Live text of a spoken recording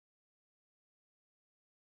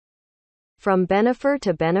From Bennifer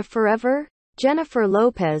to Benniforever? Jennifer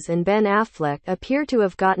Lopez and Ben Affleck appear to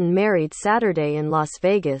have gotten married Saturday in Las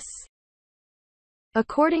Vegas.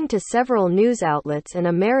 According to several news outlets and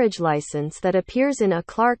a marriage license that appears in a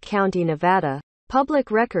Clark County, Nevada, public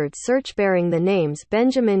record search bearing the names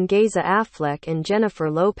Benjamin Gaza Affleck and Jennifer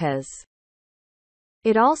Lopez.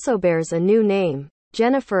 It also bears a new name,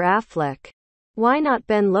 Jennifer Affleck. Why not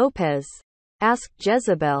Ben Lopez? Asked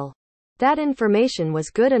Jezebel. That information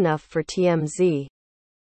was good enough for TMZ.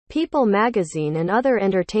 People magazine and other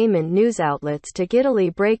entertainment news outlets to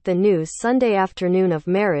giddily break the news Sunday afternoon of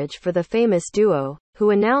marriage for the famous duo,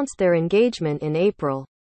 who announced their engagement in April.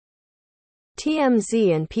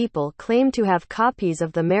 TMZ and People claim to have copies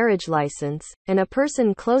of the marriage license, and a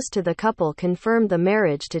person close to the couple confirmed the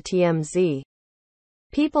marriage to TMZ.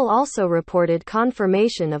 People also reported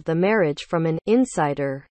confirmation of the marriage from an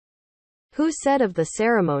insider, who said of the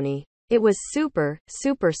ceremony, "It was super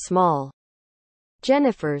small.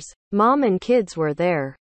 Jennifer's mom and kids were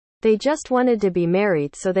there. They just wanted to be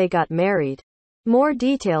married, so they got married." More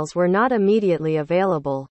details were not immediately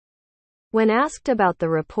available. When asked about the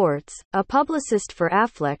reports, a publicist for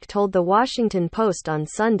Affleck told The Washington Post on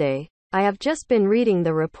Sunday, "I have just been reading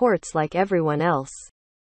the reports like everyone else.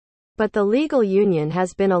 But the legal union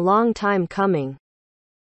has been a long time coming."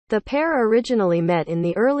 The pair originally met in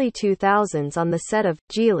the early 2000s on the set of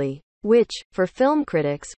Gigli, which, for film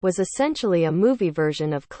critics, was essentially a movie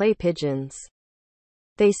version of Clay Pigeons.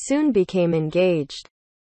 They soon became engaged.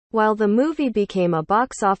 While the movie became a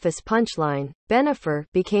box office punchline, Bennifer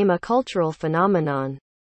became a cultural phenomenon.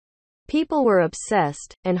 People were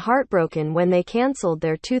obsessed, and heartbroken when they canceled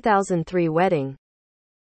their 2003 wedding.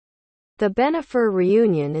 The Bennifer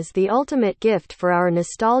reunion is the ultimate gift for our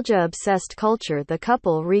nostalgia-obsessed culture. The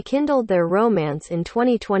couple rekindled their romance in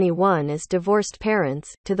 2021 as divorced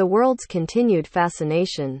parents, to the world's continued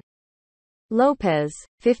fascination. Lopez,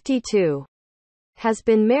 52, has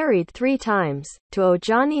been married 3 times, to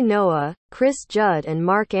Ojani Noa, Cris, Judd and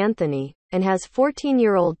Marc, and has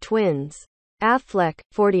 14-year-old twins. Affleck,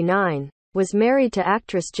 49, was married to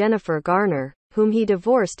actress Jennifer Garner, whom he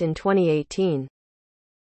divorced in 2018.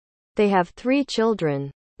 They have 3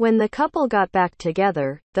 children. When the couple got back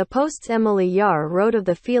together, the Post's Emily Yar wrote of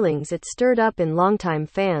the feelings it stirred up in longtime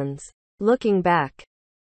fans. Looking back,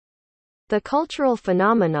 the cultural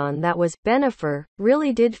phenomenon that was Bennifer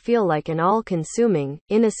really did feel like an all-consuming,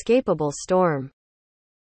 inescapable storm.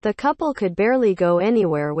 The couple could barely go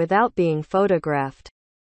anywhere without being photographed.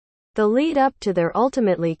 The lead-up to their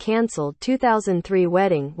ultimately cancelled 2003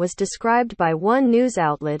 wedding was described by one news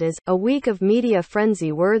outlet as a week of media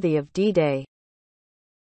frenzy worthy of D-Day.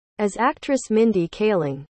 As actress Mindy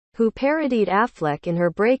Kaling, who parodied Affleck in her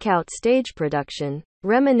breakout stage production,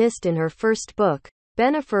 reminisced in her first book,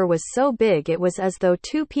 Bennifer was so big it was as though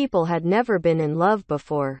 2 people had never been in love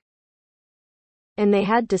before. And they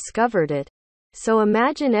had discovered it. So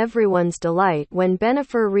imagine everyone's delight when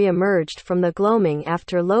Bennifer re-emerged from the gloaming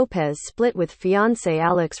after Lopez split with fiancé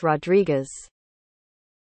Alex Rodriguez.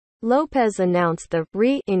 Lopez announced the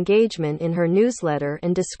re-engagement in her newsletter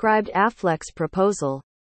and described Affleck's proposal.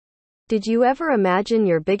 "Did you ever imagine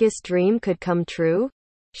your biggest dream could come true?"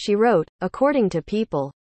 she wrote, according to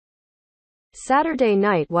People. "Saturday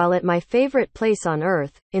night while at my favorite place on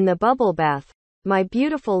earth, in the bubble bath, my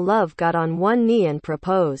beautiful love got on one knee and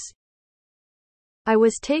proposed. I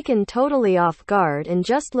was taken totally off guard and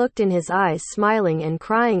just looked in his eyes, smiling and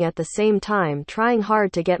crying at the same time, trying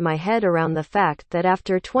hard to get my head around the fact that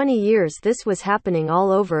after 20 years this was happening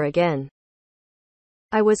all over again.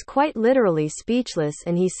 I was quite literally speechless,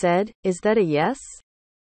 and he said, 'Is that a yes?'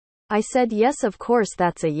 I said, 'Yes, of course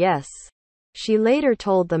that's a yes,'" she later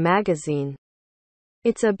told the magazine.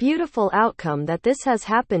 "It's a beautiful outcome that this has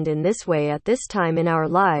happened in this way at this time in our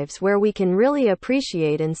lives where we can really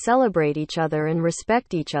appreciate and celebrate each other and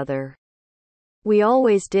respect each other. We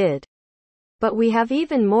always did. But we have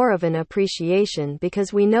even more of an appreciation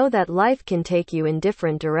because we know that life can take you in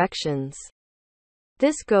different directions.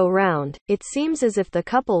 This go round, it seems as if the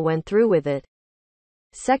couple went through with it.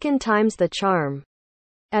 Second time's the charm,"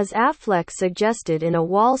 as Affleck suggested in a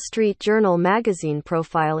Wall Street Journal magazine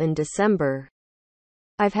profile in December.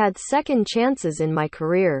 "I've had second chances in my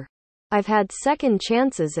career. I've had second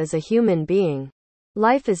chances as a human being.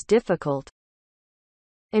 Life is difficult.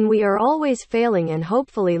 And we are always failing and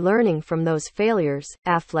hopefully learning from those failures,"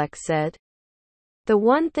 Affleck said. "The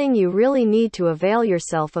one thing you really need to avail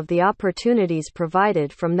yourself of the opportunities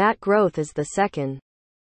provided from that growth is the second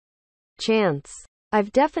chance.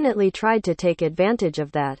 I've definitely tried to take advantage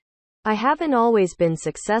of that. I haven't always been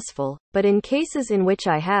successful, but in cases in which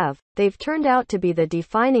I have, they've turned out to be the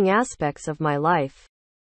defining aspects of my life."